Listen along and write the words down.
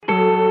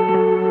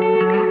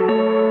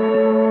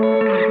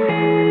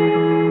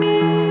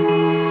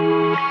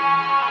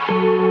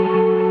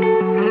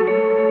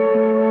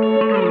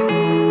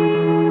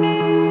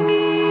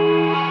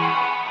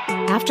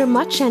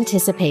much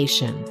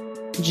anticipation,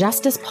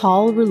 Justice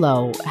Paul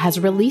Rouleau has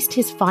released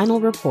his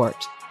final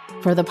report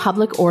for the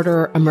Public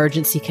Order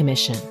Emergency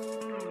Commission,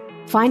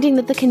 finding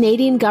that the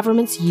Canadian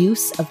government's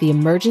use of the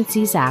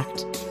Emergencies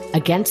Act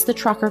against the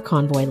trucker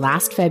convoy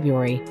last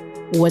February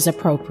was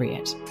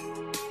appropriate,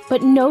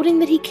 but noting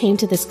that he came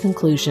to this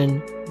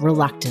conclusion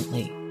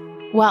reluctantly.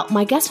 Well,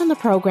 my guest on the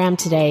program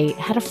today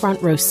had a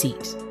front row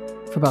seat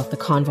for both the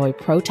convoy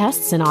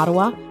protests in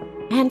Ottawa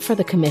and for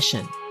the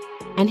commission,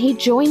 and he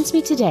joins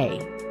me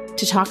today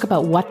to talk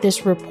about what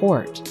this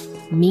report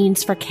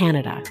means for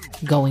Canada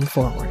going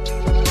forward.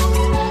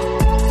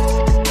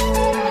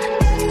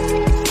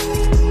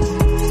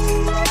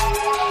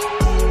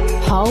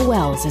 Paul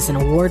Wells is an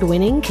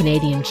award-winning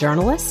Canadian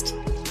journalist,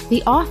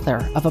 the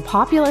author of a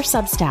popular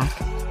Substack,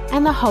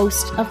 and the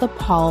host of the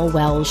Paul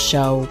Wells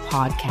Show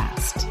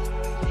podcast.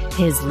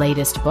 His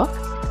latest book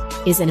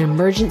is An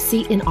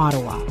Emergency in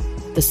Ottawa,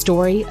 the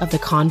story of the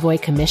Convoy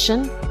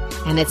Commission,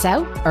 and it's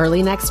out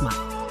early next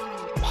month.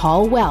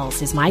 Paul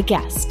Wells is my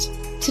guest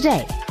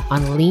today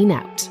on Lean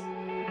Out.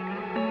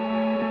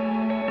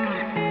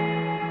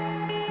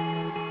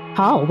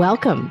 Paul,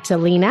 welcome to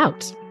Lean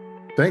Out.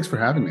 Thanks for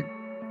having me.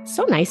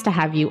 So nice to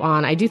have you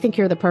on. I do think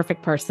you're the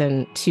perfect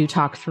person to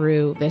talk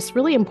through this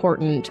really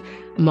important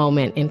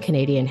moment in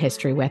Canadian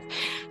history with.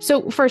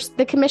 So first,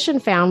 the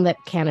Commission found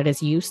that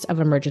Canada's use of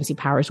emergency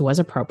powers was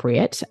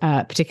appropriate,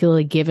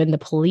 particularly given the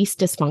police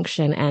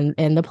dysfunction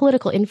and the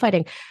political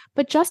infighting.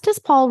 But Justice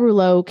Paul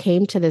Rouleau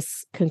came to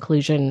this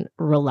conclusion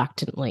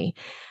reluctantly.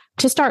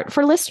 To start,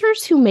 for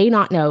listeners who may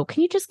not know,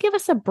 can you just give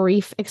us a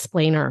brief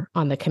explainer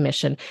on the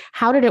Commission?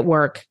 How did it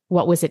work?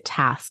 What was it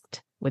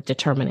tasked with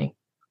determining?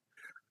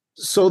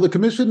 So the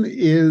Commission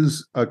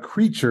is a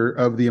creature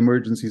of the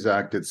Emergencies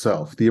Act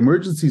itself. The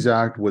Emergencies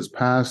Act was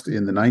passed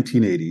in the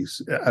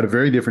 1980s at a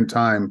very different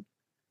time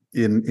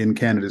in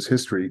Canada's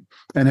history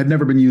and had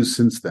never been used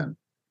since then.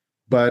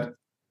 But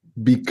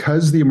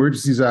because the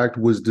Emergencies Act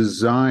was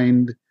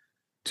designed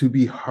to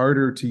be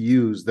harder to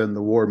use than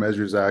the War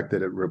Measures Act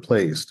that it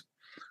replaced,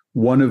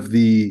 one of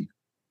the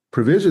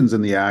provisions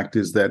in the Act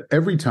is that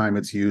every time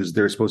it's used,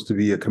 there's supposed to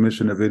be a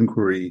commission of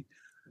inquiry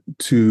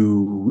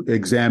to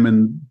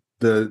examine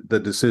the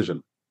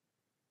decision.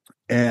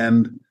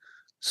 And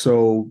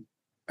so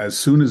as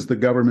soon as the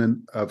government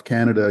of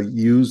Canada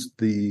used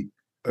the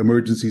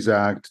Emergencies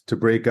Act to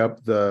break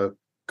up the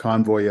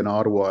convoy in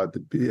Ottawa at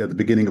the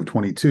beginning of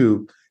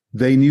 22,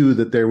 they knew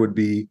that there would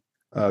be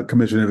a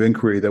commission of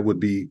inquiry that would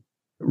be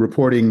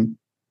reporting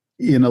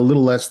in a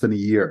little less than a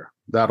year.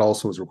 That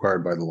also was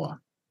required by the law.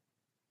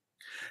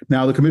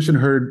 Now, the commission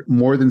heard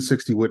more than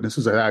 60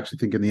 witnesses. I actually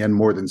think in the end,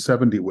 more than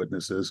 70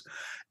 witnesses.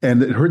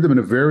 And it heard them in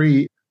a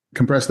very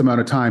compressed amount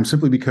of time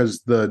simply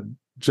because the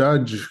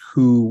judge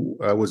who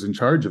was in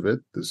charge of it,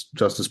 this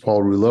Justice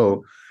Paul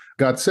Rouleau,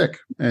 got sick.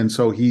 And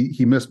so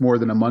he missed more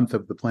than a month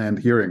of the planned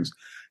hearings.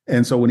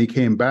 And so when he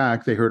came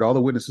back, they heard all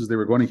the witnesses they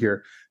were going to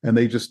hear. And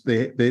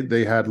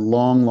they had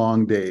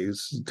long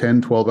days,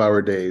 10,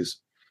 12-hour days,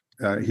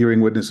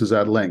 hearing witnesses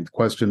at length,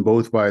 questioned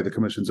both by the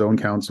commission's own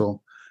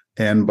counsel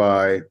and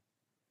by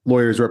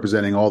lawyers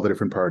representing all the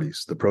different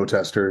parties, the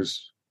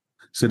protesters,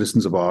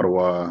 citizens of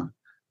Ottawa,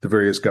 the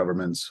various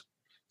governments.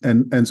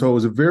 And so it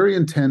was a very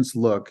intense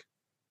look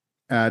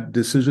at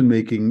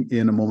decision-making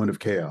in a moment of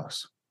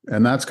chaos.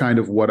 And that's kind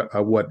of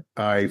what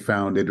I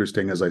found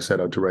interesting as I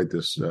set out to write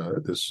this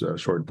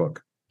short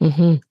book.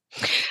 Mm-hmm.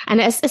 And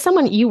as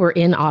someone, you were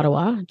in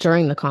Ottawa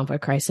during the convoy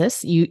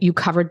crisis. You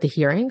covered the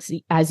hearings.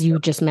 As you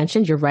just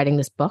mentioned, you're writing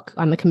this book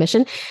on the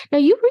commission. Now,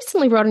 you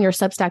recently wrote on your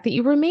Substack that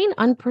you remain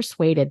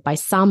unpersuaded by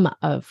some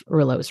of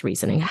Rouleau's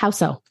reasoning. How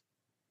so?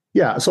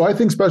 Yeah, so I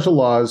think special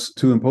laws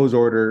to impose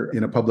order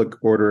in a public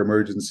order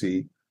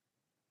emergency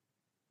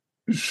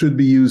should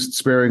be used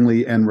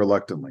sparingly and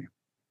reluctantly.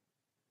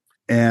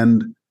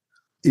 And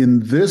in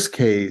this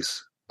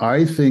case,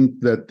 I think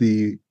that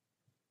the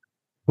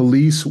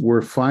police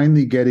were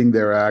finally getting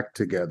their act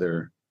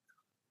together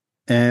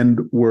and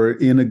were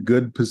in a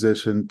good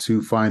position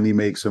to finally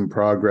make some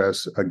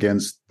progress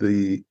against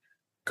the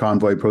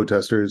convoy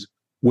protesters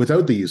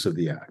without the use of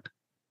the act.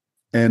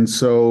 And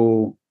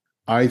so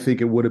I think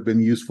it would have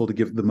been useful to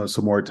give them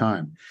some more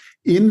time.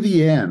 In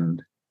the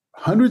end,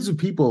 hundreds of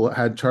people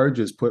had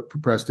charges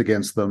pressed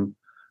against them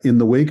in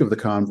the wake of the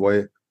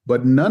convoy,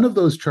 but none of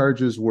those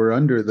charges were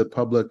under the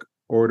public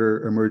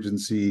order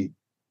emergency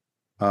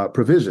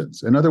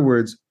provisions. In other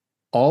words,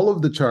 all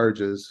of the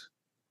charges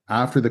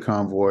after the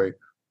convoy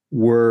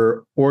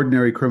were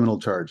ordinary criminal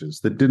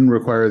charges that didn't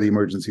require the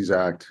Emergencies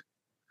Act,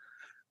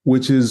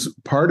 which is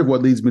part of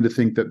what leads me to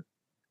think that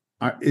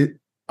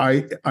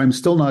I'm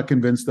still not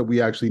convinced that we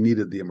actually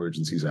needed the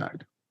Emergencies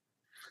Act.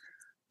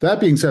 That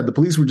being said, the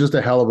police were just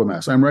a hell of a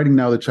mess. I'm writing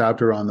now the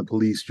chapter on the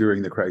police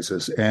during the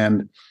crisis,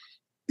 and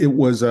it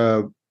was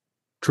a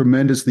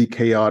tremendously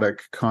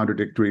chaotic,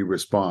 contradictory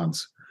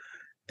response.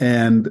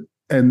 And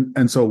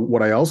so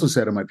what I also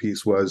said in my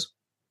piece was,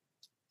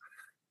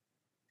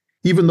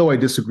 even though I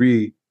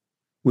disagree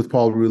with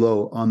Paul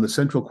Rouleau on the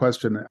central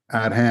question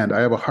at hand,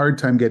 I have a hard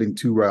time getting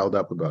too riled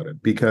up about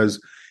it,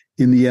 because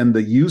in the end,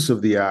 the use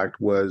of the act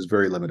was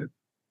very limited.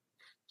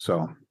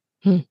 So.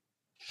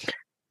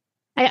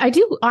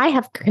 I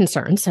have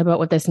concerns about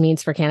what this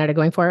means for Canada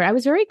going forward. I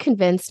was very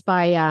convinced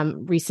by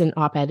recent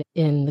op-ed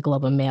in the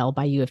Globe and Mail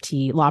by U of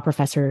T law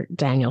professor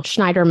Daniel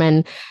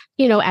Schneiderman,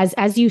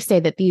 as you say,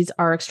 that these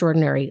are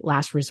extraordinary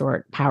last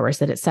resort powers,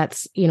 that it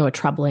sets, a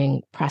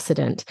troubling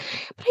precedent.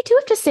 But I do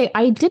have to say,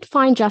 I did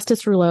find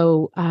Justice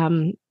Rouleau,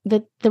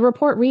 that the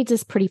report reads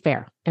as pretty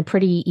fair and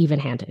pretty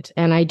even-handed.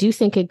 And I do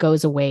think it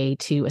goes away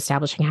to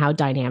establishing how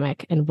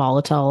dynamic and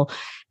volatile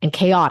and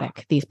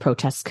chaotic these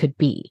protests could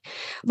be.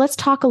 Let's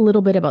talk a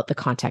little bit about the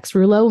context.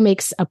 Rouleau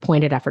makes a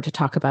pointed effort to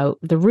talk about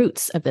the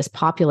roots of this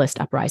populist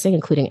uprising,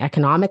 including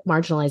economic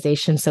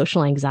marginalization,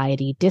 social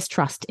anxiety,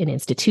 distrust in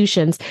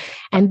institutions.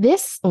 And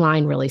this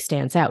line really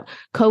stands out.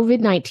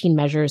 COVID-19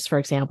 measures, for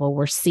example,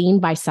 were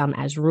seen by some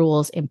as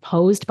rules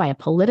imposed by a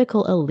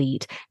political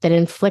elite that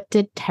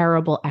inflicted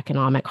terrible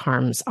economic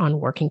harms on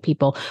working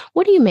people.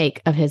 What do you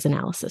make of his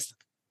analysis?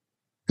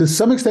 To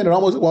some extent,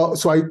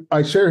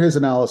 I share his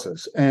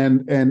analysis,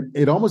 and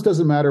it almost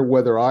doesn't matter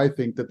whether I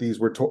think that these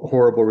were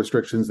horrible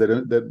restrictions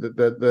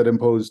that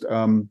imposed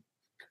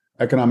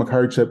economic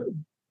hardship.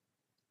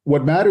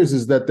 What matters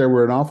is that there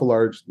were an awful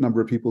large number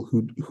of people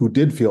who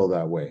did feel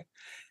that way,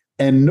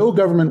 and no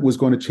government was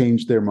going to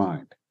change their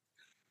mind.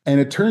 And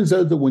it turns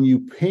out that when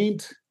you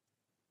paint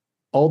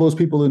all those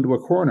people into a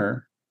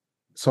corner,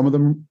 some of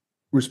them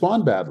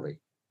respond badly,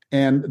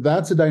 and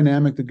that's a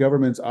dynamic that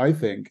governments, I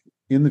think,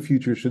 in the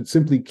future should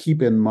simply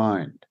keep in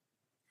mind.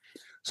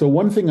 So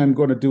one thing I'm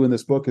going to do in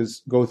this book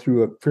is go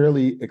through a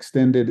fairly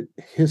extended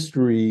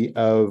history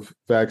of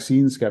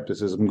vaccine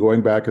skepticism,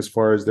 going back as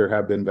far as there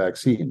have been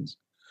vaccines.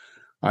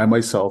 I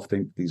myself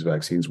think these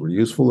vaccines were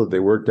useful, that they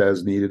worked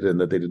as needed, and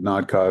that they did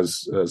not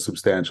cause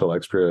substantial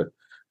extra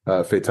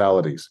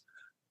fatalities.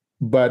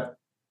 But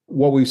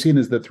what we've seen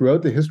is that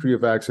throughout the history of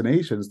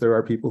vaccinations, there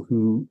are people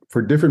who,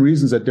 for different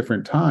reasons at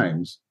different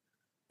times,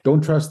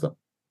 don't trust them.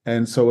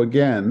 And so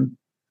again,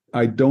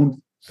 I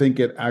don't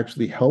think it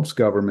actually helps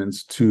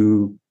governments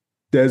to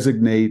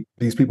designate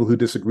these people who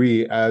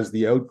disagree as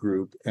the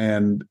outgroup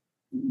and,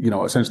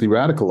 essentially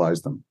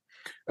radicalize them.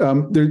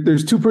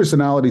 There's two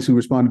personalities who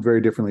responded very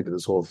differently to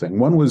this whole thing.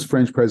 One was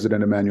French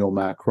President Emmanuel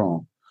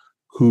Macron,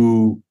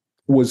 who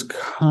was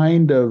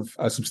kind of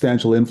a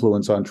substantial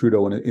influence on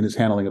Trudeau in his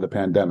handling of the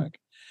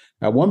pandemic.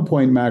 At one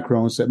point,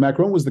 Macron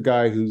was the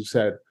guy who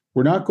said,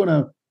 we're not going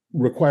to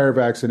require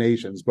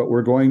vaccinations, but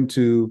we're going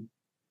to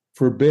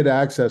forbid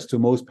access to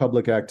most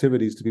public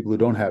activities to people who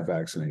don't have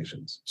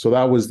vaccinations. So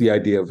that was the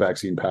idea of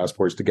vaccine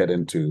passports, to get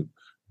into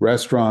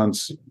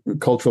restaurants,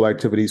 cultural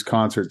activities,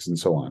 concerts, and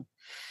so on.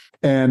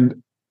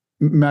 And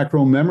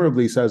Macron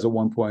memorably says at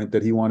one point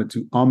that he wanted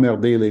to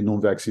emmerder les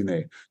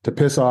non-vaccinés, to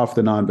piss off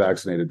the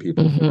non-vaccinated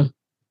people. Mm-hmm.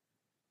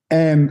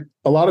 And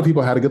a lot of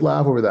people had a good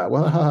laugh over that.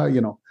 Well,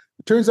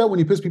 it turns out when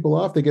you piss people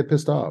off, they get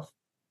pissed off.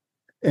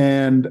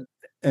 And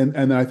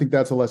I think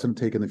that's a lesson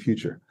to take in the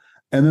future.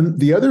 And then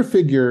the other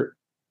figure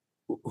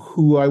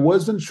who I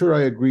wasn't sure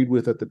I agreed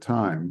with at the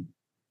time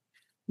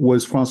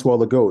was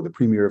François Legault, the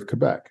Premier of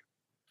Quebec.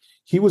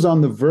 He was on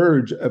the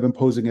verge of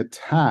imposing a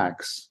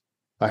tax,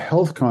 a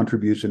health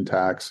contribution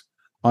tax,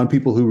 on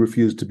people who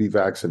refused to be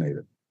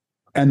vaccinated.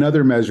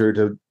 Another measure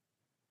to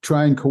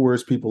try and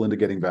coerce people into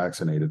getting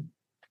vaccinated.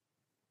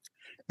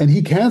 And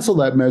he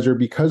canceled that measure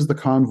because the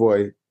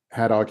convoy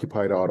had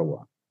occupied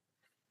Ottawa.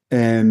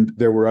 And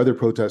there were other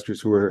protesters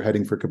who were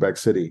heading for Quebec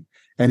City.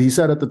 And he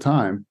said at the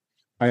time,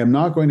 I am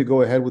not going to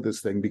go ahead with this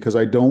thing because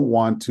I don't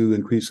want to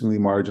increasingly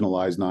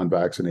marginalize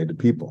non-vaccinated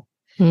people.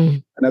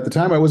 And at the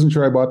time, I wasn't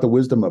sure I bought the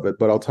wisdom of it,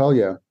 but I'll tell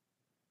you,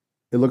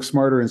 it looks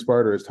smarter and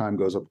smarter as time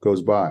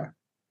goes by.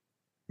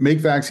 Make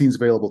vaccines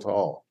available to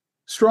all.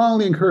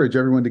 Strongly encourage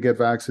everyone to get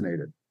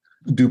vaccinated.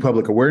 Do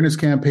public awareness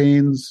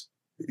campaigns,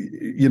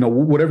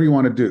 whatever you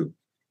want to do.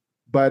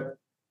 But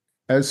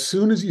as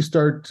soon as you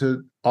start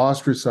to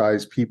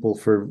ostracize people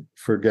for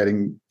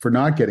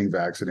not getting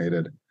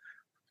vaccinated,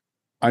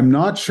 I'm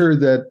not sure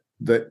that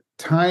the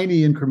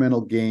tiny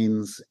incremental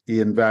gains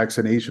in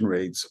vaccination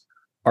rates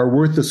are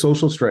worth the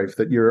social strife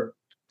that you're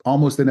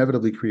almost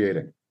inevitably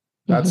creating.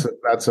 Rouleau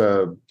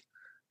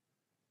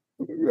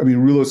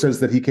says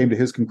that he came to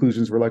his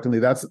conclusions reluctantly.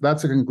 That's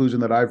a conclusion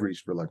that I've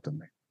reached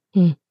reluctantly.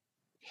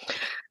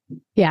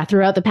 Yeah,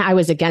 I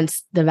was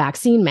against the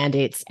vaccine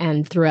mandates,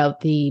 and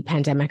throughout the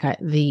pandemic,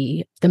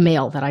 the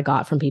mail that I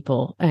got from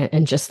people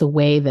and just the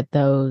way that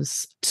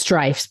those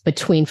strifes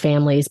between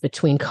families,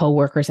 between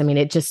coworkers,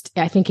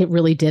 I think it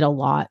really did a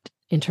lot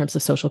in terms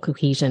of social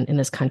cohesion in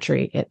this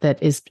country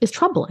that is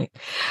troubling.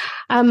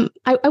 I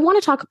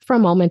want to talk for a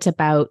moment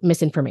about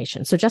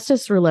misinformation. So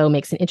Justice Rouleau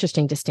makes an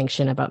interesting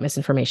distinction about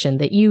misinformation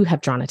that you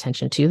have drawn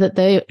attention to, that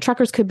the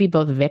truckers could be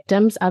both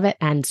victims of it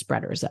and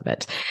spreaders of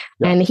it.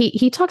 Yeah. And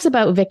he talks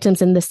about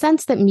victims in the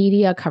sense that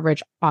media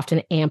coverage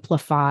often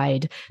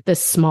amplified the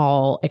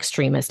small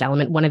extremist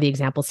element. One of the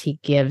examples he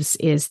gives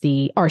is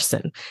the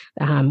arson,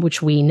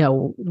 which we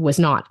know was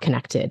not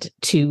connected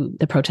to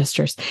the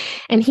protesters.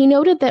 And he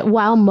noted that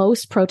while most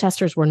most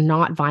protesters were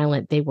not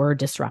violent, they were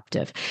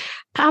disruptive.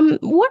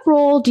 What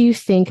role do you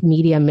think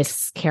media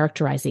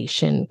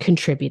mischaracterization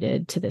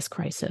contributed to this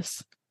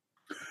crisis?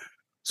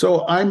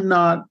 So I'm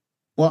not,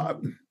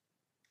 well,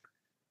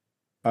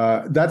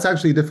 that's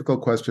actually a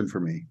difficult question for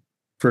me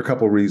for a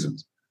couple of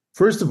reasons.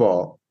 First of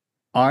all,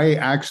 I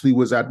actually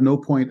was at no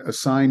point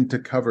assigned to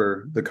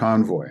cover the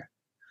convoy,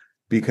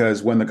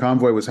 because when the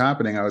convoy was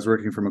happening, I was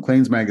working for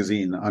Maclean's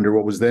magazine under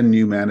what was then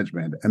New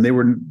Management, and they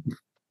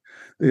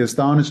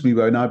astonished me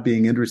by not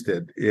being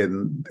interested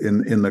in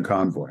the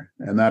convoy,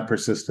 and that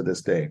persists to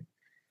this day.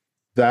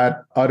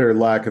 That utter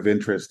lack of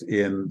interest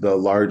in the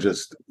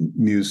largest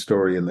news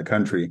story in the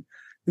country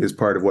is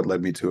part of what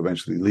led me to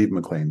eventually leave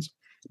Maclean's.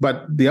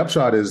 But the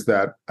upshot is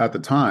that at the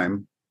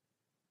time,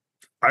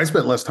 I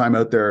spent less time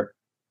out there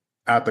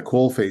at the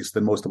coalface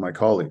than most of my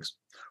colleagues.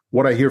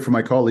 What I hear from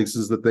my colleagues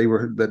is that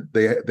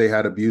they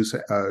had abuse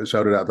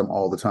shouted at them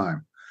all the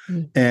time,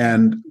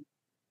 and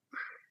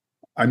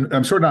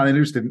I'm sort of not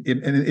interested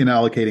in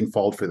allocating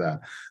fault for that.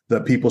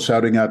 The people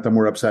shouting at them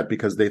were upset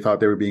because they thought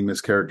they were being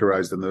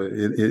mischaracterized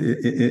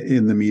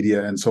in the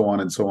media, and so on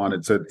and so on.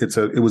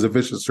 It was a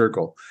vicious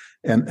circle,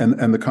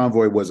 and the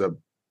convoy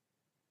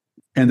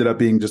ended up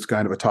being just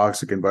kind of a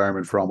toxic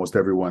environment for almost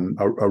everyone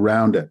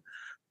around it.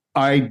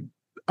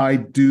 I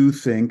do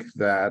think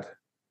that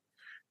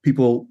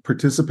people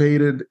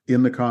participated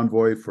in the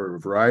convoy for a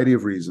variety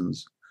of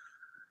reasons.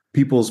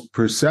 People's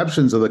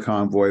perceptions of the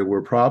convoy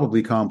were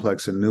probably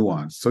complex and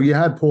nuanced. So you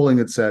had polling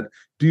that said,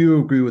 "Do you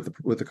agree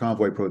with the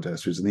convoy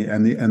protesters?"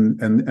 And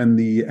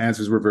the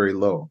answers were very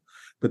low.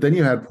 But then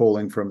you had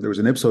polling there was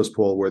an Ipsos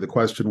poll where the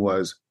question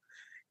was,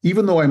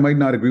 even though I might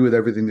not agree with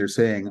everything they're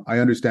saying, I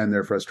understand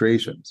their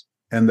frustrations.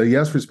 And the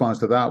yes response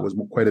to that was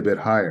quite a bit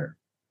higher.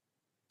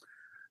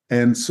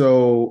 And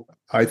so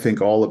I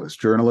think all of us,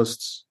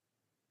 journalists,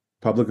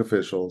 public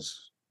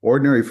officials,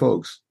 ordinary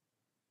folks,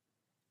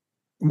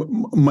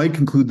 might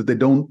conclude that they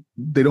don't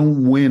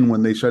win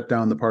when they shut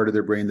down the part of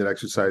their brain that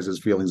exercises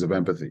feelings of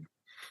empathy.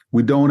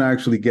 We don't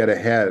actually get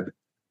ahead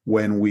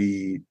when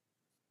we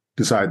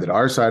decide that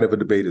our side of a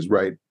debate is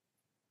right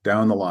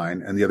down the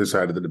line and the other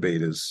side of the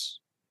debate is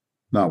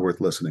not worth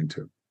listening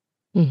to.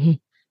 Mm-hmm.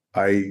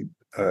 I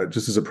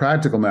just as a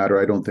practical matter,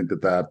 I don't think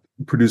that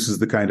produces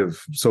the kind of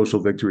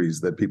social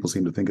victories that people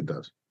seem to think it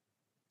does.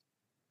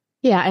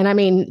 Yeah. And I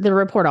mean, the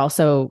report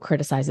also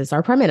criticizes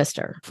our prime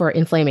minister for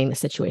inflaming the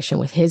situation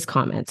with his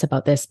comments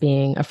about this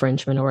being a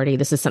fringe minority.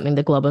 This is something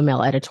the Globe and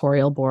Mail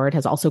editorial board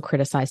has also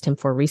criticized him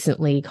for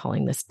recently,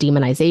 calling this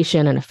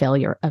demonization and a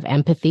failure of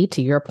empathy,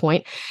 to your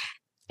point,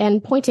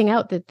 and pointing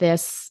out that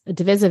this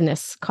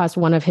divisiveness caused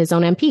one of his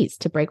own MPs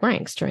to break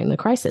ranks during the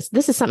crisis.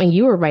 This is something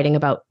you were writing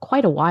about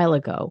quite a while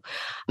ago.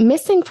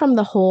 Missing from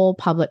the whole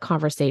public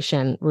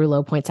conversation,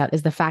 Rouleau points out,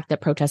 is the fact that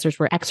protesters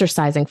were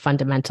exercising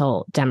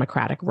fundamental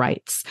democratic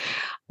rights.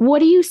 What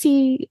do you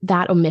see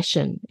that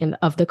omission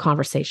of the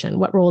conversation?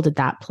 What role did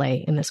that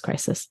play in this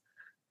crisis?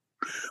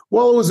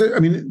 Well, it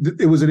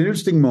was an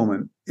interesting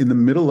moment in the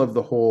middle of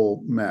the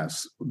whole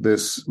mess.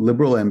 This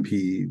Liberal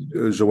MP,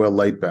 Joël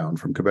Lightbound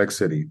from Quebec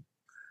City,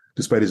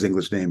 despite his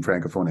English name,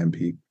 Francophone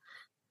MP,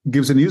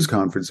 gives a news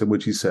conference in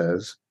which he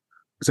says,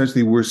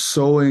 essentially, we're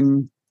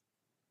sowing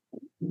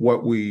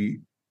what we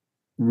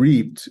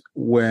reaped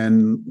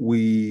when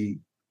we're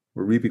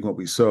reaping what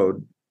we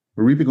sowed.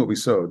 We're reaping what we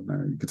sowed.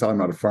 You can tell I'm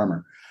not a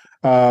farmer.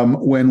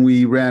 When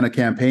we ran a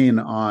campaign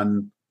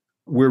on,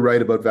 we're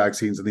right about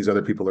vaccines and these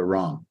other people are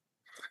wrong.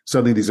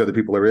 Suddenly these other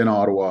people are in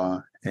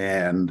Ottawa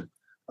and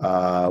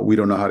we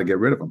don't know how to get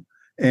rid of them.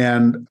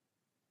 And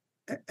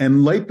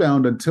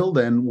Lightbound, until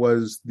then,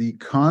 was the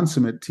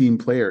consummate team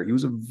player. He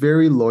was a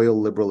very loyal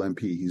Liberal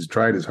MP. He's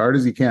tried as hard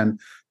as he can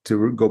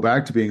to go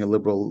back to being a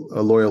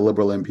loyal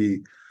Liberal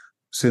MP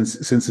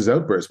since his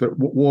outburst. But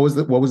what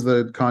was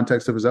the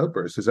context of his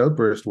outburst? His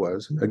outburst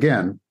was,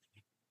 again,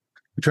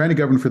 you're trying to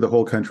govern for the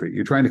whole country.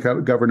 You're trying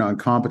to govern on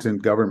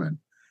competent government.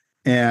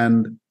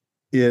 And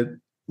it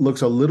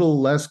looks a little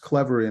less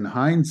clever in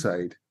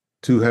hindsight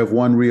to have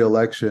won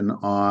re-election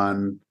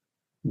on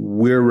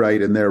we're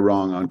right and they're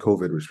wrong on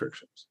COVID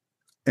restrictions.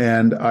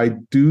 And I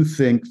do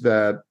think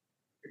that,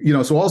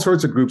 so all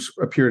sorts of groups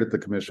appeared at the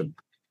commission,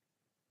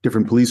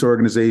 different police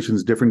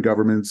organizations, different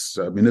governments,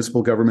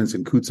 municipal governments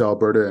in Coutts,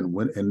 Alberta and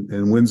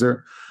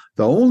Windsor.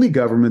 The only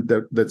government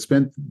that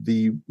spent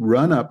the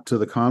run up to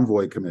the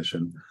convoy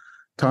commission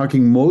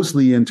talking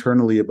mostly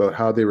internally about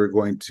how they were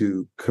going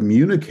to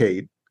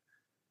communicate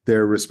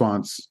their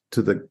response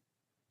to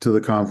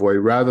the convoy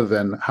rather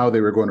than how they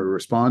were going to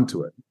respond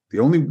to it. The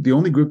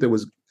only group that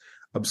was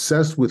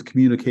obsessed with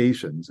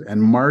communications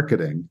and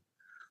marketing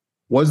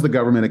was the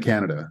government of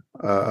Canada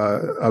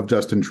of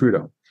Justin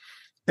Trudeau.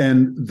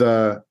 And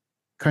the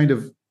kind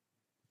of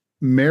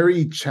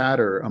merry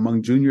chatter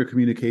among junior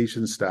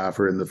communications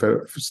staffers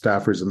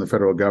in the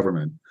federal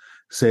government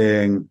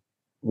saying,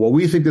 well,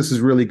 we think this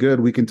is really good.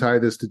 We can tie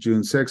this to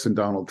June 6th and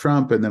Donald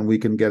Trump, and then we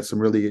can get some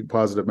really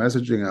positive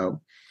messaging out,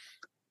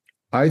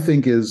 I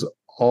think is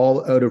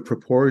all out of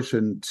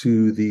proportion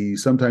to the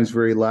sometimes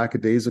very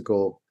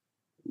lackadaisical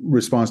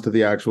response to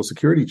the actual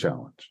security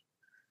challenge.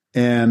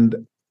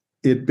 And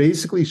it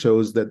basically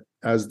shows that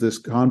as this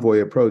convoy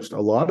approached,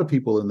 a lot of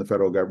people in the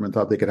federal government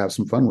thought they could have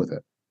some fun with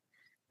it.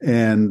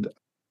 And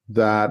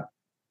that,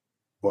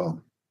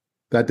 well,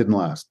 that didn't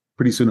last.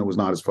 Pretty soon it was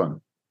not as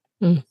fun.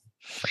 Mm.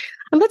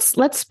 And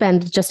let's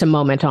spend just a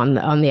moment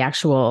on the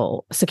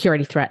actual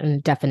security threat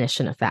and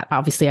definition of that.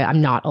 Obviously,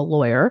 I'm not a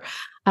lawyer,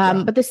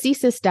 but the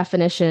CSIS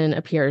definition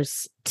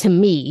appears to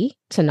me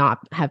to not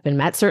have been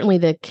met. Certainly,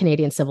 the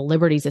Canadian Civil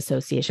Liberties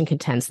Association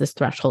contends this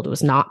threshold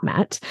was not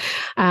met.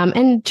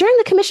 And during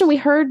the commission, we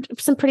heard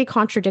some pretty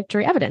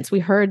contradictory evidence. We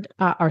heard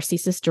our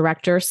CSIS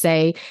director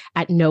say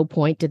at no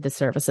point did the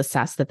service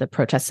assess that the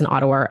protests in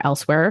Ottawa or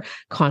elsewhere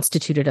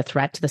constituted a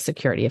threat to the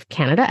security of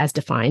Canada as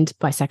defined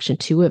by Section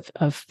 2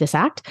 of this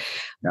act,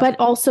 but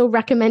also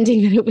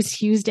recommending that it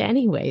was used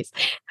anyways.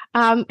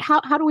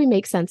 How do we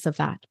make sense of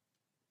that?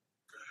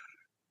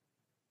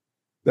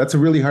 That's a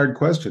really hard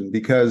question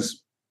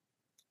because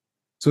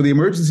so the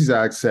Emergencies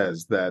Act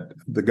says that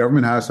the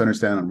government has to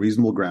understand on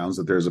reasonable grounds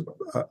that there's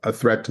a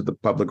threat to the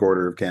public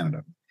order of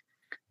Canada,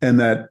 and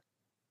that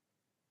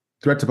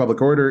threat to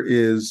public order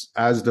is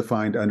as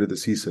defined under the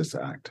CSIS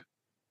Act.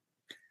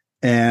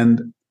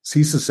 And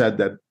CSIS said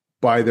that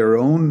by their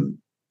own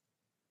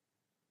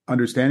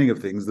understanding of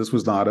things, this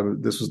was not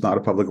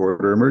a public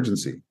order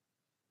emergency.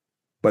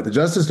 But the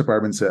Justice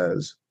Department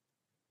says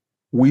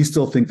we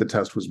still think the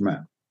test was met.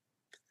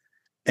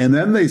 And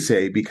then they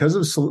say, because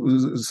of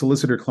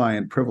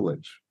solicitor-client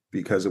privilege,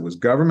 because it was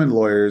government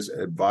lawyers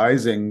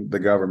advising the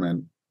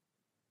government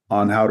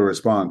on how to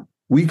respond,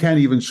 we can't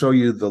even show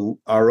you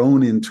our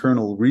own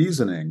internal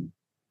reasoning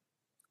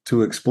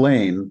to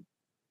explain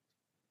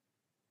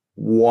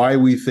why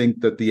we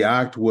think that the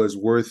act was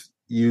worth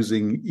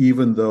using,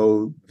 even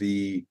though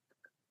the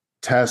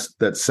test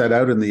that's set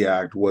out in the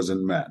act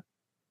wasn't met.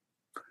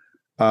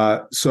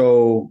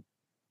 So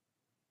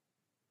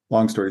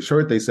long story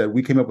short, they said,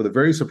 we came up with a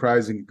very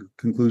surprising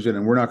conclusion,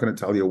 and we're not going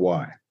to tell you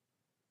why.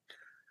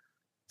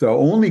 The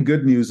only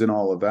good news in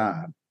all of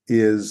that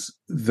is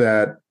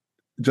that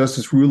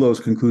Justice Rouleau's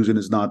conclusion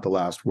is not the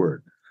last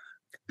word.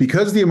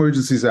 Because the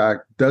Emergencies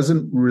Act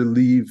doesn't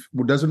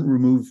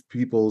remove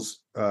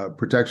people's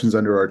protections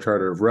under our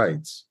Charter of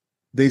Rights,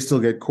 they still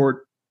get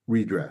court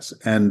redress.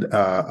 And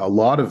a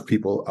lot of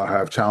people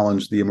have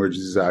challenged the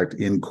Emergencies Act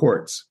in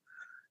courts.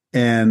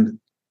 And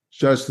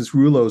Justice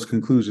Rouleau's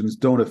conclusions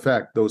don't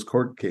affect those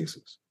court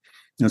cases.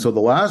 And so the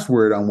last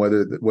word on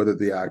whether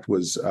the act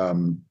was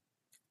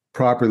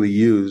properly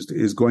used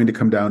is going to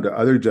come down to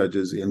other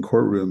judges in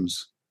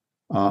courtrooms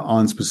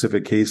on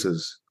specific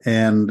cases.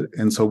 And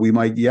so we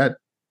might yet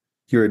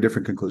hear a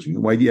different conclusion. You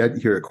might yet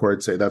hear a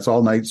court say, that's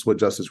all nice what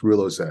Justice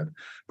Rouleau said,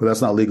 but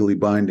that's not legally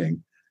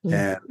binding.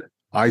 And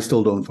I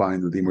still don't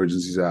find that the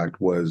Emergencies Act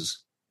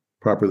was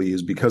properly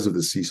used because of the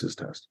CSIS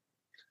test.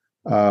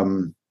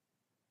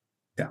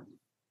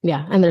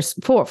 Yeah, and there's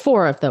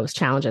four of those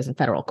challenges in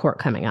federal court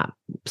coming up.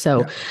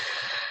 So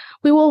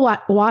we will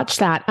watch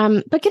that.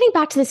 But getting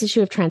back to this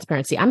issue of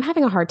transparency, I'm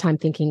having a hard time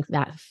thinking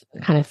that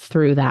kind of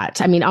through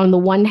that. I mean, on the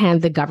one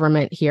hand, the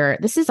government here,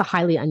 this is a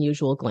highly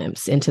unusual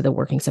glimpse into the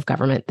workings of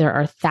government. There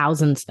are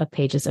thousands of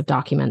pages of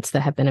documents that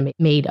have been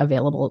made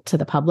available to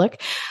the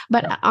public.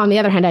 But on the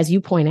other hand, as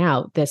you point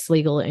out, this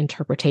legal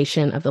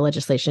interpretation of the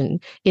legislation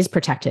is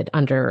protected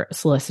under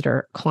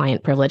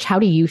solicitor-client privilege. How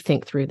do you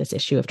think through this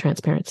issue of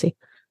transparency?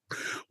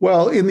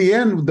 Well, in the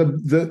end,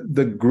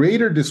 the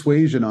greater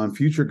dissuasion on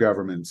future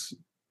governments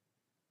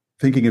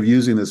thinking of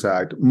using this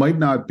act might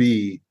not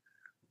be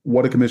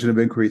what a commission of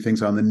inquiry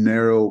thinks on the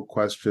narrow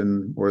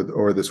question or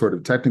the sort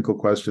of technical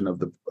question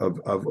of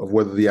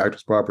whether the act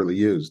was properly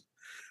used.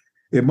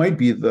 It might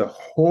be the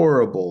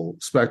horrible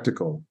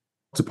spectacle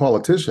to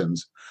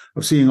politicians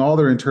of seeing all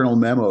their internal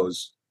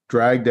memos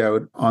dragged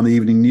out on the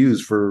evening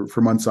news for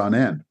months on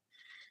end.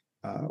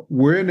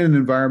 We're in an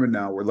environment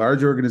now where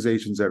large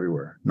organizations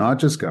everywhere, not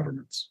just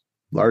governments,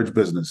 large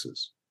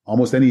businesses,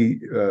 almost any,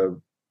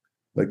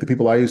 like the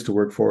people I used to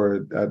work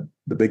for at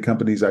the big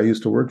companies I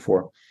used to work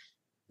for,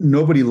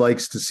 nobody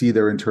likes to see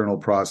their internal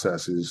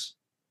processes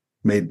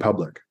made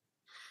public.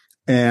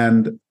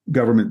 And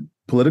government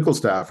political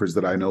staffers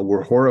that I know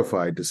were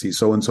horrified to see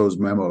so-and-so's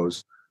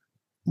memos,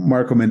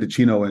 Marco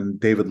Mendicino and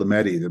David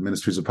Lametti, the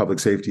ministers of public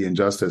safety and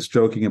justice,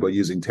 joking about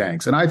using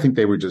tanks. And I think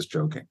they were just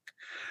joking.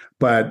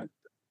 But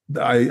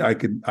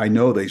I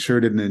know they sure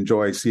didn't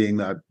enjoy seeing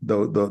that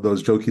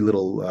those jokey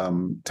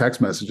little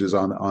text messages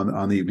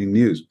on the evening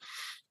news,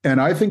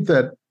 and I think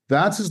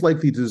that's as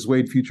likely to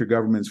dissuade future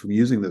governments from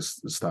using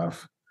this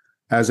stuff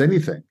as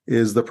anything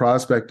is the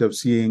prospect of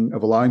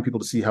allowing people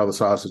to see how the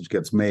sausage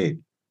gets made.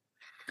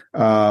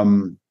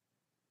 On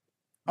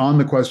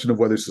the question of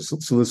whether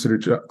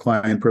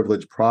solicitor-client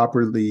privilege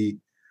properly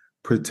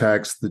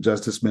protects the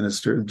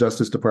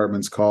Justice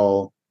Department's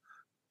call,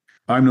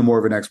 I'm no more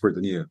of an expert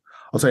than you.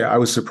 I'll say I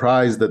was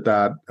surprised that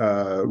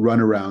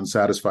runaround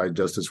satisfied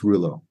Justice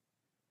Rouleau.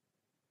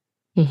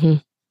 Mm-hmm.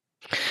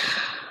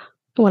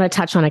 I want to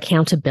touch on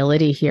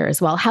accountability here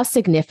as well. How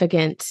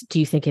significant do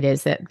you think it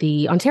is that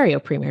the Ontario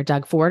Premier,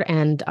 Doug Ford,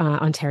 and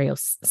Ontario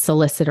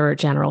Solicitor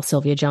General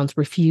Sylvia Jones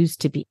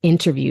refused to be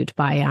interviewed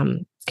by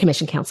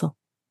Commission Counsel?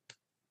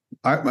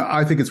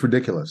 I think it's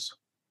ridiculous.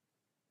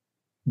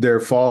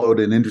 There followed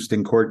an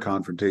interesting court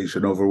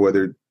confrontation over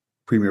whether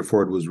Premier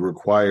Ford was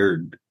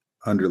required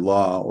under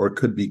law or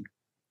could be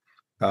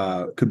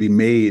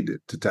made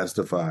to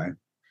testify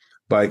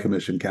by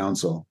Commission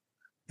Counsel.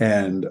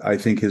 And I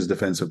think his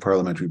defense of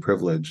parliamentary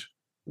privilege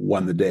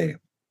won the day.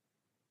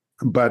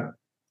 But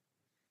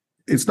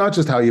it's not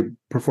just how you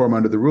perform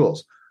under the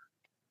rules.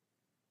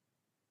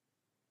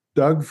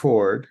 Doug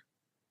Ford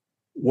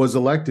was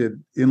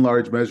elected in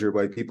large measure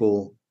by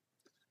people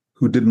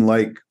who didn't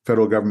like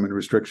federal government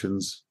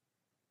restrictions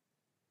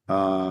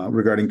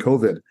regarding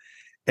COVID.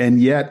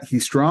 And yet he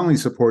strongly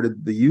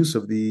supported the use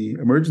of the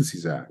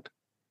Emergencies Act.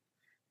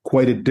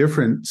 Quite a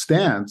different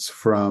stance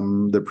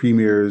from the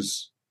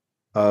premiers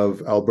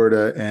of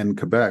Alberta and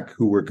Quebec,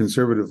 who were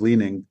conservative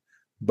leaning,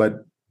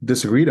 but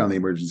disagreed on the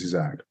Emergencies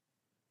Act.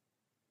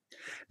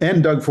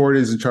 And Doug Ford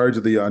is in charge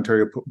of the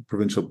Ontario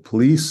Provincial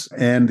Police,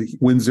 and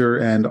Windsor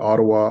and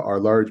Ottawa are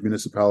large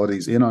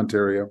municipalities in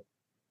Ontario.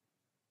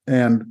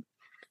 And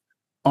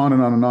on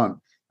and on and on.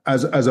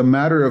 As a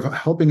matter of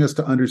helping us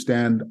to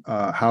understand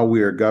how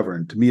we are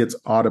governed, to me, it's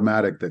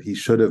automatic that he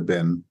should have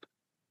been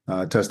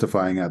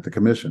testifying at the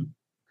commission.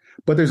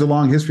 But there's a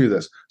long history of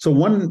this. So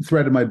one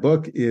thread in my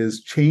book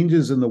is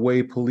changes in the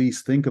way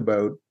police think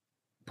about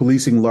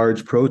policing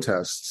large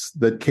protests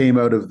that came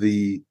out of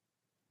the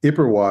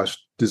Ipperwash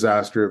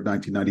disaster of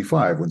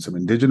 1995, when some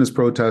Indigenous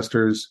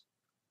protesters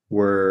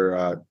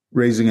were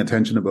raising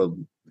attention about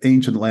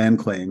ancient land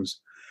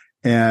claims,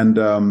 and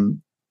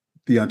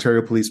the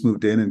Ontario police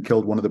moved in and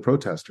killed one of the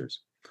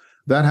protesters.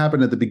 That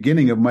happened at the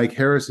beginning of Mike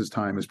Harris's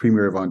time as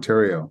Premier of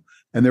Ontario,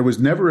 and there was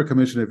never a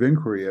commission of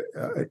inquiry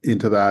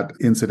into that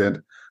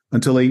incident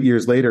until 8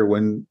 years later,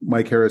 when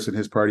Mike Harris and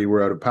his party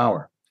were out of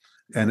power.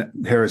 And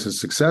Harris's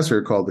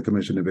successor called the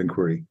Commission of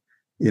Inquiry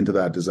into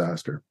that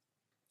disaster.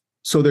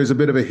 So there's a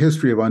bit of a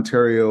history of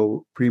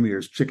Ontario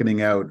premiers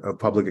chickening out of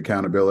public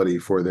accountability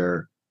for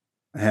their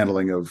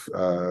handling of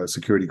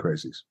security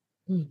crises.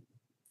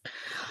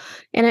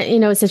 And,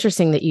 it's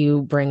interesting that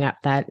you bring up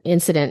that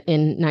incident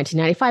in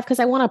 1995, because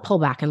I want to pull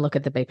back and look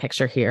at the big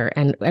picture here.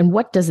 And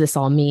what does this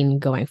all mean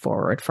going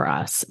forward for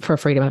us, for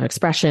freedom of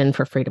expression,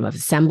 for freedom of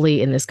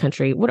assembly in this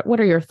country? What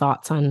are your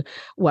thoughts on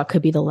what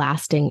could be the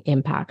lasting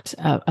impact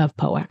of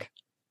POAC?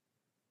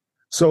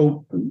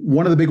 So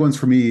one of the big ones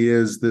for me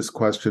is this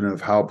question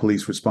of how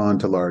police respond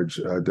to large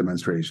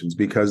demonstrations,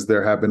 because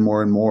there have been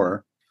more and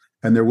more,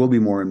 and there will be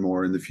more and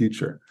more in the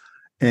future.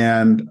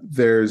 And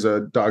there's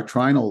a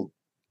doctrinal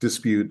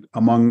dispute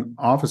among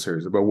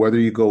officers about whether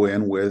you go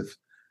in with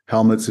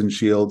helmets and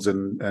shields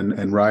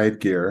and riot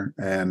gear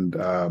and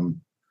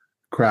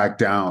crack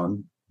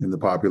down, in the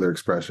popular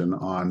expression,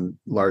 on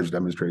large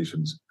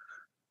demonstrations.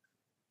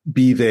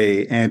 Be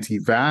they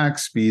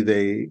anti-vax, be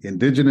they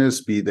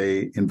Indigenous, be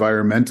they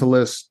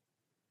environmentalists,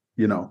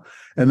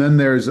 And then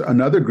there's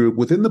another group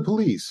within the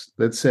police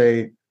that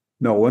say,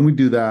 no, when we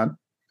do that,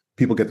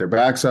 people get their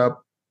backs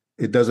up.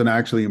 It doesn't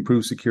actually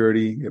improve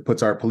security. It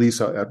puts our police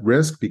at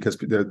risk because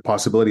the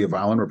possibility of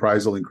violent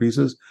reprisal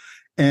increases.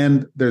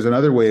 And there's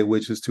another way,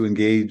 which is to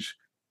engage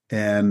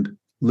and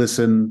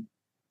listen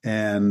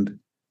and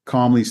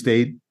calmly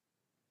state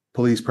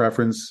police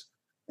preference.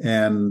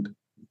 And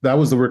that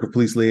was the work of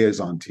police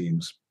liaison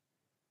teams,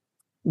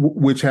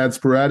 which had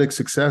sporadic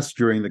success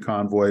during the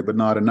convoy, but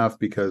not enough,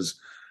 because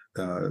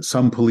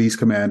some police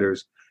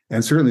commanders,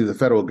 and certainly the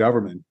federal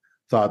government,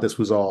 thought this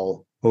was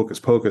all hocus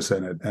pocus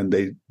in it, and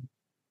they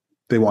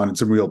wanted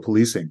some real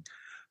policing.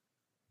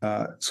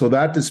 So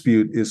that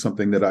dispute is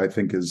something that I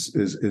think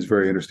is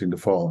very interesting to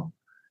follow.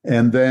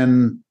 And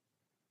then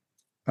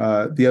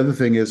the other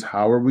thing is,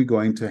 how are we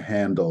going to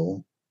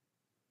handle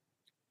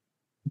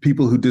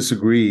people who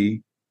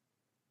disagree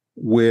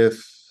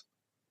with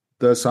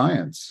the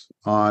science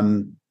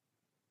on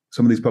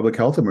some of these public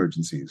health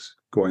emergencies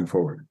going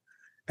forward?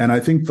 And I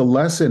think the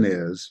lesson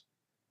is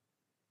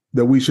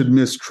that we should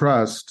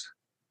mistrust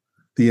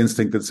the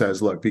instinct that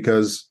says, look,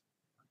 because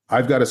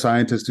I've got a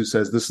scientist who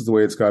says this is the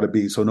way it's got to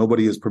be, so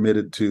nobody is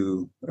permitted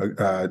to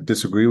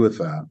disagree with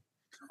that.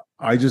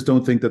 I just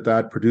don't think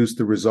that produced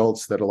the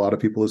results that a lot of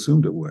people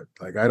assumed it would.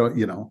 Like,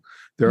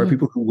 there are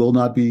people who will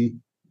not be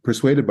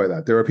persuaded by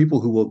that. There are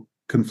people who will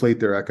conflate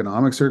their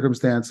economic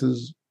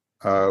circumstances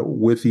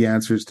with the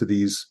answers to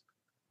these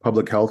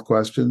public health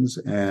questions.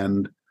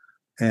 And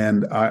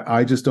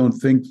I just don't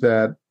think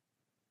that,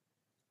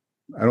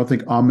 I don't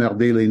think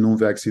emmerder les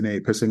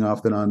non-vaccinés, pissing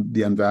off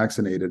the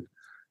unvaccinated,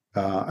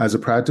 as a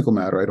practical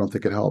matter, I don't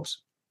think it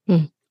helps.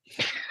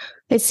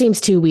 It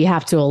seems we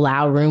have to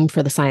allow room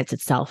for the science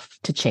itself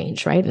to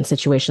change, right? In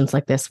situations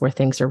like this, where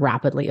things are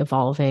rapidly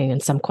evolving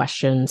and some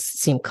questions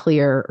seem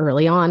clear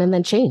early on and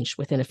then change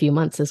within a few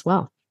months as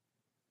well.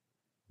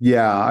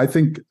 Yeah, I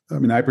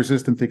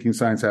persist in thinking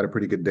science had a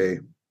pretty good day.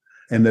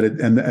 and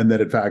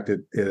that in fact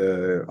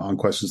on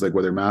questions like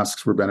whether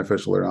masks were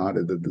beneficial or not,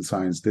 the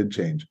science did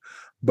change.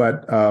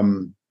 But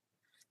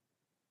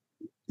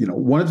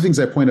one of the things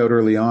I point out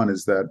early on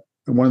is that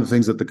one of the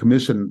things that the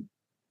commission,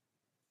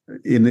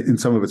 in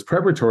some of its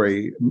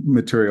preparatory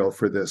material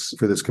for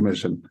this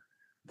commission,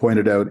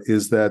 pointed out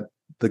is that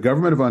the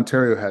government of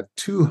Ontario had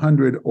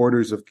 200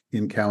 orders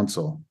in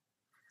council,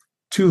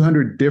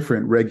 200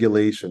 different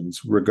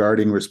regulations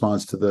regarding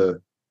response to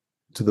the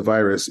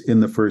virus in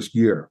the first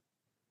year.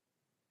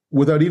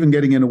 Without even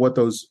getting into what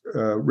those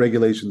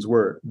regulations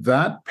were,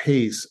 that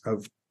pace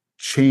of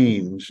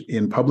change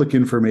in public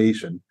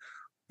information,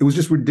 it was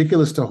just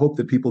ridiculous to hope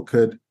that people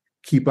could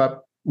keep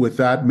up with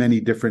that many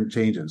different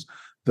changes.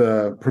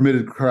 The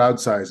permitted crowd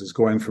sizes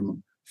going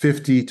from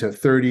 50 to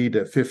 30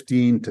 to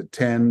 15 to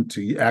 10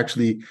 to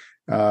actually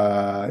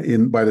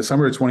by the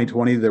summer of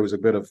 2020, there was a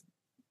bit of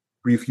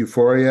brief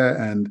euphoria,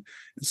 and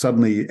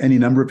suddenly any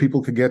number of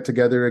people could get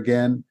together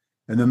again.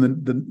 And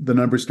then the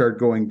numbers start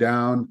going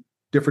down,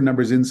 different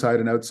numbers inside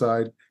and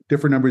outside,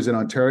 different numbers in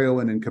Ontario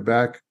and in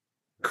Quebec,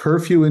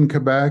 curfew in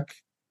Quebec,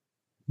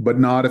 but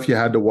not if you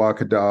had to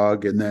walk a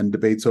dog, and then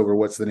debates over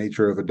what's the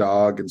nature of a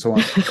dog and so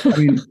on. I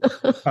mean,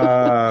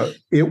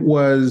 it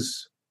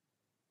was,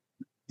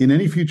 in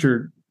any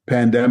future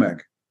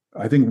pandemic,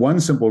 I think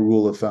one simple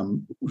rule of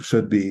thumb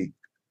should be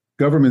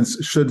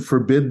governments should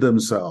forbid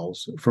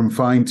themselves from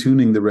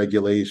fine-tuning the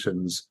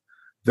regulations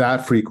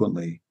that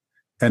frequently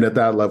and at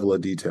that level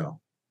of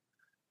detail.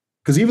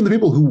 Because even the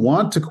people who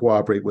want to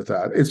cooperate with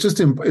that,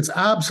 it's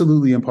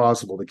absolutely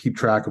impossible to keep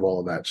track of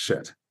all of that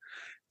shit.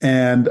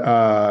 And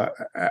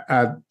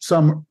at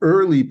some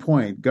early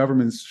point,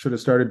 governments should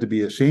have started to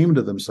be ashamed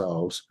of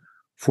themselves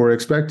for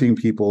expecting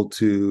people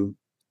to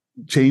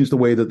change the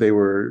way that they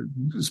were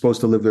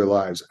supposed to live their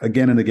lives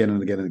again and again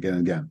and again and again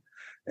and again.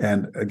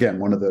 And again,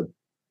 one of the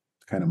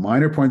kind of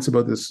minor points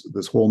about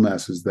this whole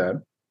mess is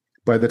that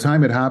by the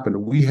time it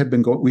happened, we had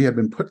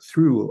been put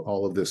through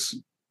all of this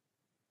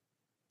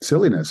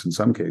silliness in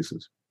some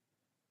cases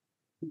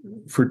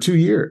for 2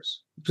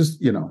 years,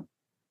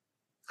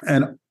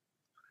 and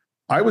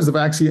I was the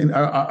vaccine.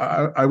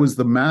 I was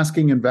the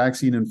masking and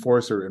vaccine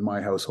enforcer in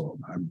my household.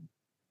 I'm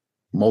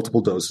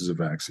multiple doses of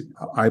vaccine.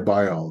 I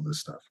buy all of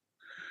this stuff,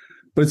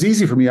 but it's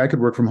easy for me. I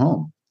could work from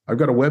home. I've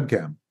got a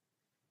webcam.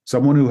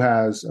 Someone who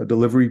has a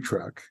delivery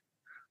truck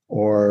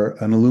or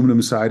an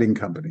aluminum siding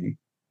company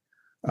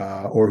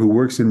or who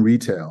works in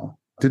retail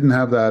didn't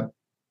have that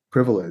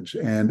privilege.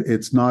 And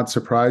it's not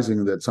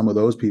surprising that some of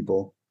those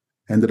people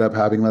ended up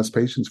having less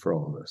patience for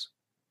all of this.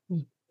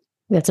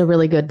 That's a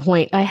really good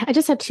point. I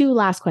just have two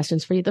last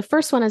questions for you. The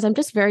first one is, I'm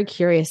just very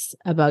curious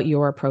about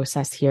your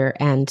process here,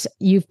 and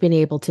you've been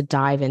able to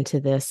dive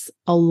into this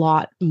a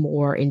lot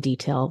more in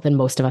detail than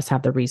most of us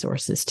have the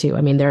resources to.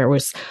 I mean, there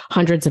was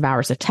hundreds of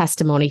hours of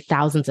testimony,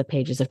 thousands of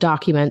pages of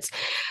documents.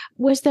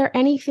 Was there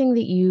anything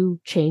that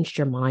you changed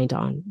your mind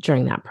on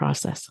during that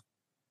process?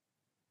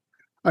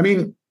 I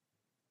mean,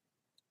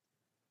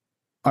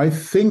 I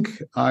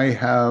think I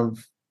have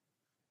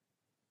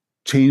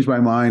changed my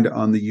mind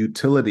on the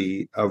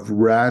utility of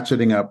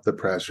ratcheting up the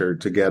pressure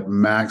to get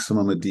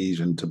maximum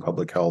adhesion to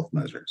public health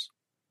measures.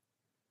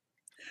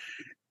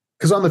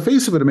 Because on the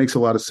face of it, it makes a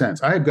lot of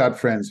sense. I have got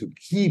friends who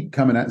keep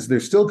they're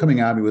still coming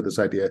at me with this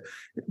idea,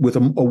 with a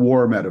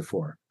war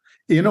metaphor.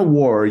 In a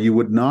war, it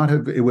would not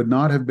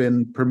have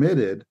been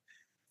permitted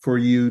for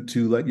you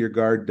to let your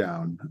guard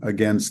down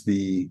against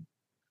the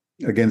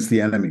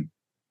enemy.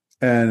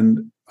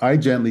 And I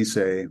gently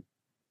say,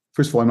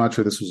 first of all, I'm not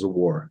sure this was a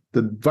war.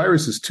 The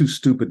virus is too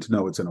stupid to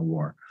know it's in a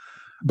war.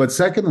 But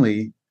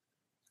secondly,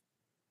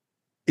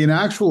 in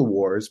actual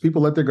wars,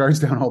 people let their guards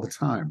down all the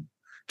time.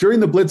 During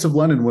the Blitz of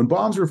London, when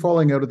bombs were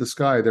falling out of the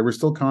sky, there were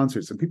still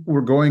concerts, and people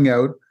were going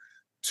out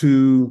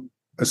to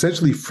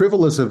essentially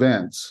frivolous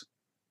events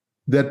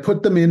that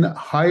put them in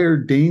higher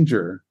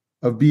danger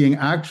of being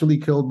actually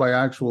killed by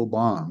actual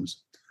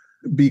bombs,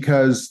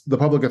 because the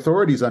public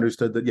authorities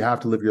understood that you have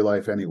to live your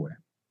life anyway.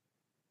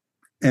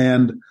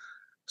 And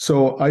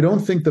so I don't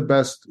think the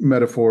best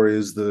metaphor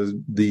is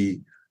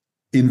the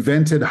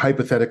invented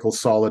hypothetical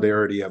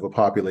solidarity of a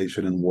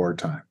population in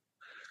wartime.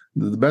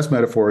 The best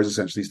metaphor is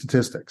essentially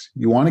statistics.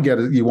 You want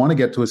to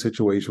get to a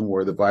situation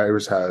where the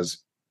virus has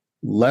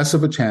less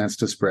of a chance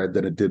to spread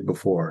than it did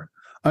before,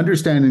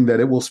 understanding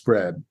that it will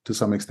spread to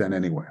some extent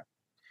anyway,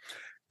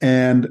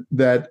 and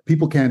that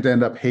people can't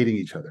end up hating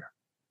each other.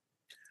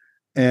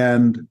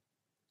 And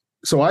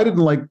so I didn't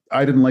like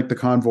the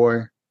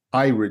convoy.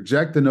 I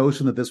reject the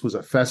notion that this was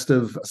a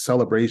festive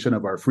celebration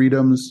of our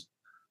freedoms.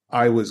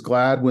 I was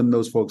glad when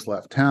those folks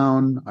left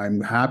town.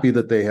 I'm happy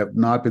that they have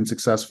not been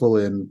successful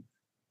in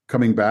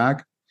coming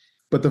back.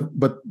 But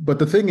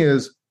the thing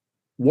is,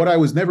 what I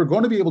was never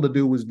going to be able to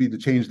do was to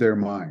change their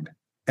mind.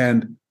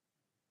 And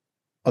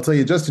I'll tell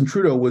you, Justin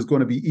Trudeau was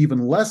going to be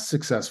even less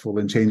successful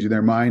in changing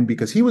their mind,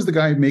 because he was the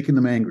guy making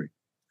them angry.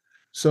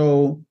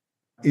 So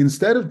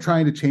instead of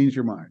trying to change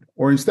your mind,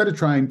 or instead of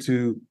trying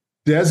to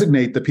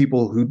designate the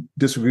people who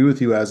disagree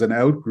with you as an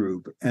out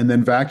group and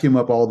then vacuum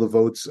up all the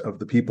votes of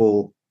the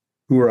people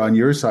who are on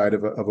your side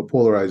of a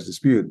polarized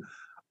dispute,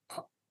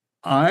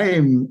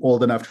 I'm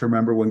old enough to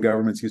remember when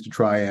governments used to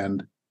try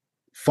and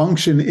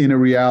function in a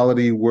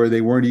reality where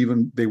they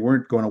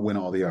weren't going to win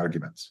all the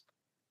arguments.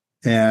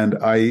 And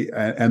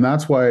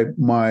that's why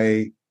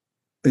my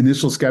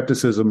initial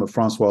skepticism of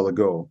François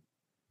Legault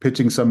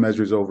pitching some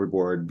measures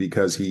overboard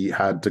because he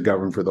had to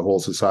govern for the whole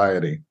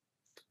society.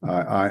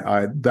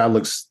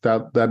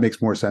 That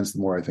makes more sense the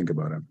more I think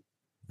about it.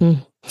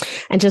 Mm.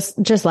 And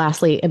just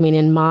lastly, I mean,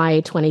 in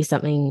my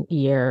 20-something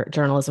year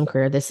journalism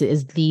career, this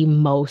is the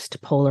most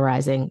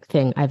polarizing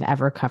thing I've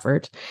ever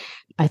covered.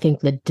 I think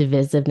the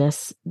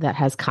divisiveness that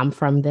has come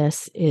from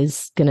this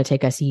is going to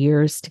take us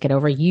years to get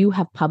over. You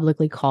have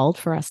publicly called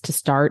for us to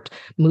start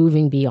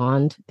moving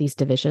beyond these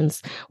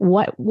divisions.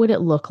 What would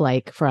it look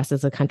like for us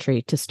as a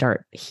country to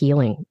start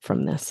healing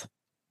from this?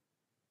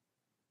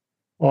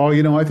 Oh,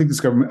 I think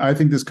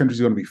this country's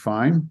going to be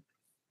fine.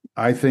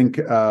 I think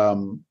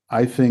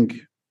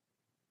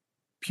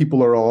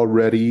people are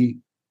already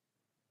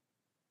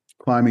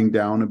climbing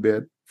down a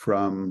bit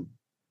from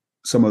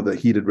some of the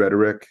heated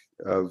rhetoric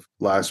of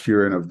last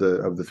year and of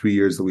the 3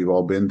 years that we've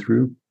all been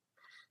through.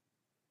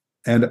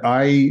 And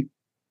I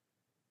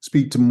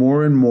speak to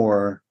more and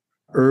more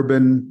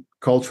urban,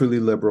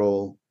 culturally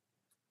liberal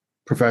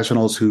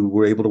professionals who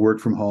were able to work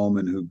from home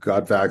and who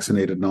got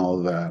vaccinated and all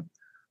of that,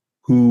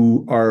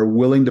 who are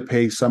willing to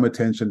pay some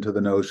attention to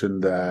the notion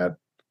that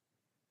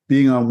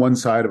being on one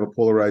side of a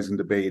polarizing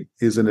debate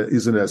isn't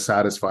as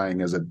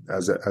satisfying as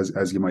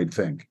you might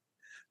think,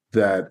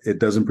 that it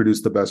doesn't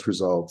produce the best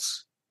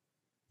results.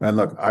 And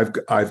look,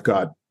 I've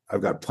got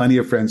plenty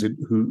of friends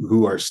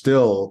who are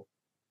still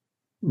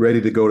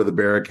ready to go to the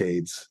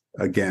barricades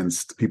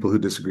against people who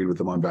disagreed with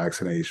them on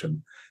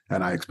vaccination.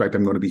 And I expect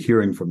I'm going to be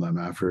hearing from them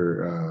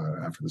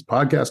after this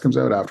podcast comes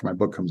out, after my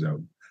book comes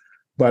out.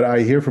 But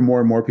I hear from more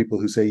and more people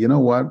who say, you know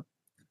what,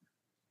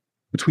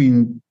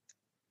 between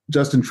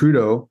Justin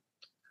Trudeau,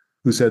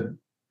 who said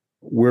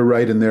we're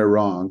right and they're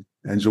wrong,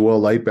 and Joël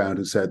Lightbound,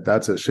 who said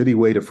that's a shitty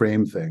way to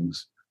frame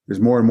things, there's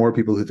more and more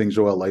people who think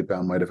Joël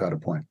Lightbound might have had a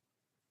point.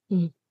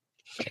 Mm.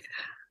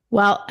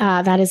 Well,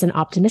 that is an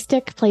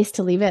optimistic place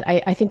to leave it.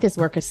 I think this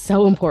work is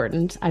so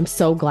important. I'm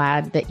so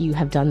glad that you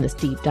have done this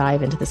deep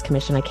dive into this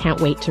commission. I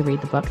can't wait to read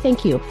the book.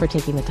 Thank you for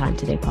taking the time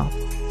today, Paul.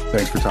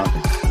 Thanks for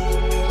talking.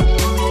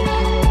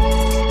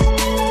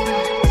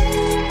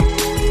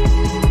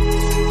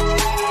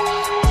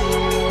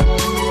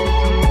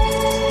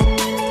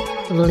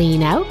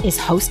 Lean Out is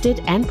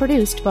hosted and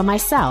produced by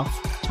myself,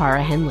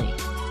 Tara Henley.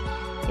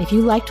 If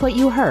you liked what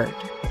you heard,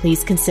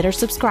 please consider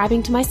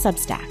subscribing to my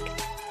Substack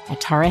at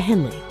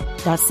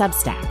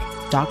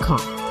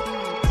tarahenley.substack.com.